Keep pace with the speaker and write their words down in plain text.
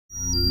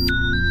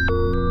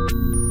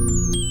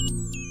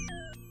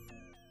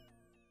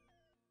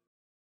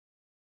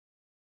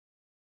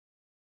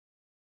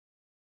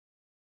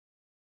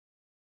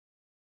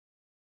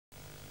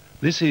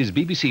This is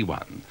BBC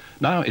One.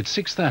 Now it's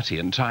 6:30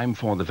 and time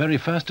for the very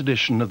first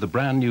edition of the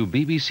brand new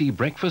BBC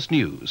Breakfast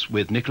News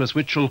with Nicholas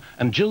Witchell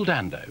and Jill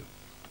Dando.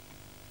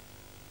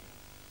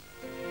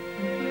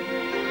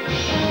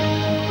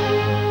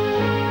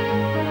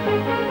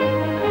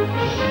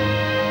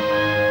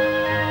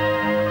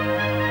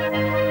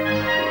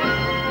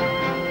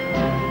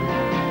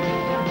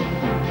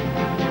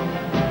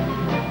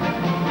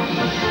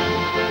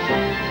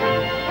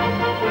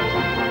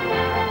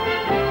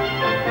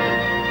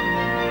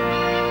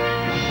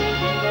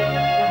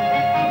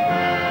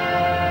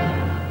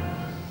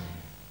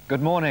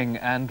 Good morning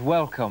and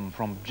welcome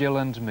from Jill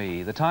and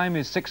me. The time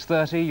is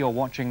 6:30. You're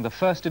watching the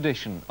first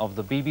edition of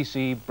the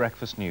BBC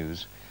Breakfast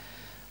News.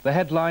 The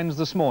headlines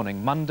this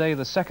morning, Monday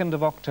the 2nd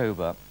of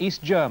October.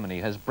 East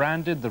Germany has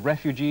branded the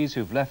refugees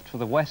who've left for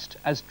the West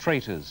as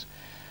traitors.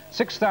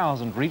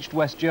 6,000 reached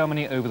West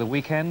Germany over the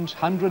weekend.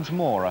 Hundreds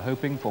more are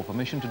hoping for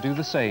permission to do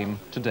the same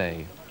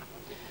today.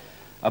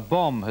 A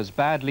bomb has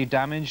badly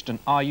damaged an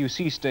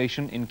RUC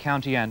station in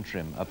County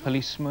Antrim. A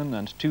policeman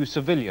and 2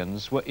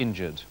 civilians were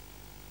injured.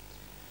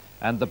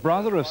 And the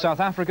brother of South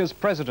Africa's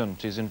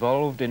president is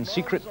involved in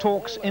secret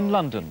talks in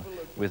London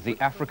with the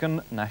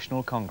African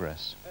National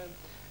Congress.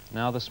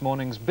 Now this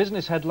morning's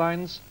business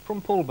headlines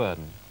from Paul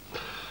Burden.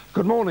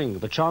 Good morning.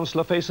 The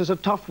Chancellor faces a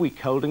tough week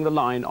holding the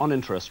line on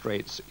interest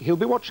rates. He'll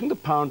be watching the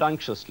pound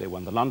anxiously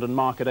when the London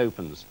market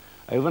opens.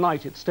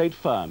 Overnight it stayed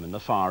firm in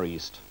the Far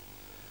East.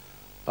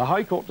 The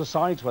High Court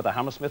decides whether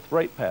Hammersmith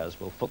ratepayers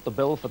will foot the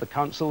bill for the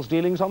Council's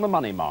dealings on the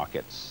money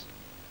markets.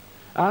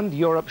 And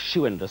Europe's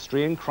shoe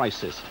industry in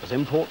crisis as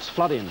imports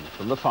flood in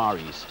from the Far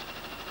East.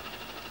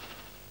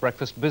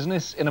 Breakfast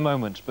business in a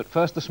moment, but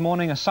first this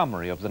morning a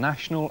summary of the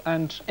national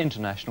and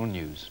international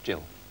news.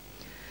 Jill.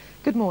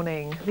 Good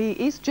morning.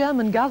 The East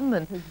German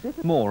government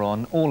has... More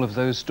on all of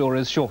those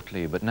stories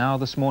shortly, but now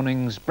this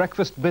morning's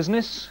breakfast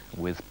business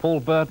with Paul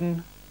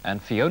Burden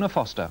and Fiona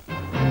Foster.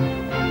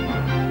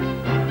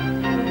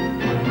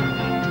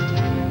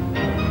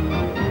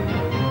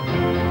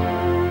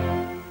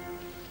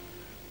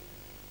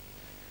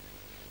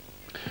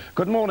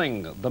 Good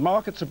morning. The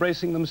markets are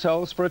bracing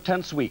themselves for a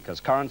tense week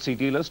as currency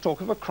dealers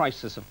talk of a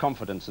crisis of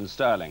confidence in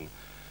sterling.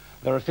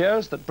 There are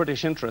fears that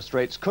British interest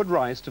rates could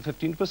rise to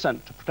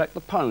 15% to protect the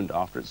pound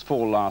after its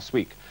fall last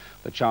week.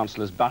 The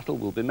Chancellor's battle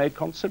will be made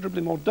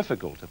considerably more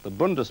difficult if the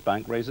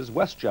Bundesbank raises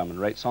West German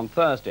rates on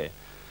Thursday.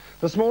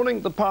 This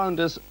morning, the pound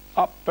is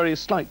up very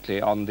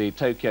slightly on the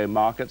Tokyo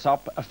markets,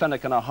 up a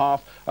fennick and a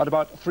half at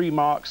about 3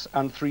 marks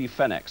and 3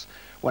 fennicks.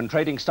 When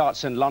trading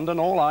starts in London,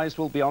 all eyes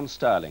will be on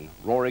sterling.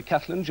 Rory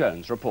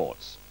Kethlin-Jones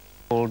reports.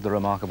 The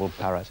remarkable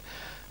parrot.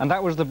 And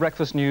that was the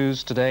breakfast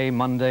news today,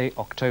 Monday,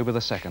 October the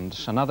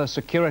 2nd. Another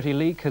security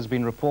leak has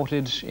been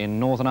reported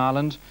in Northern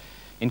Ireland.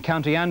 In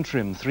County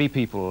Antrim, 3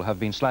 people have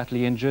been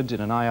slightly injured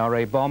in an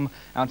IRA bomb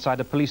outside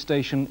a police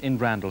station in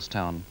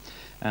Randalstown.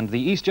 And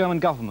the East German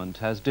government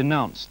has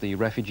denounced the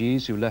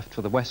refugees who left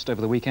for the West over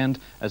the weekend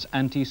as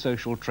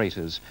anti-social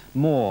traitors.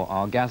 More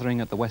are gathering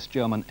at the West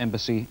German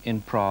embassy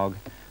in Prague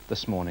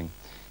this morning.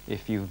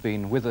 If you've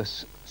been with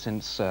us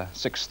since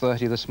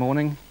 6:30 this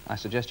morning, I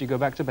suggest you go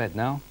back to bed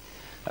now.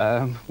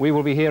 We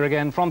will be here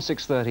again from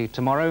 6:30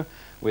 tomorrow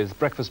with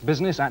breakfast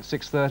business at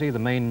 6:30, the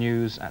main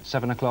news at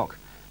 7 o'clock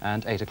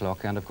and 8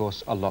 o'clock, and of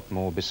course a lot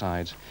more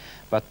besides.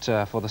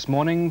 But for this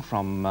morning,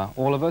 from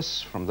all of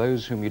us, from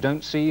those whom you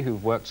don't see,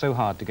 who've worked so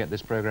hard to get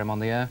this programme on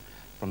the air,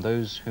 from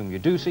those whom you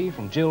do see,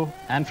 from Jill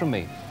and from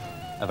me,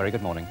 a very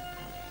good morning.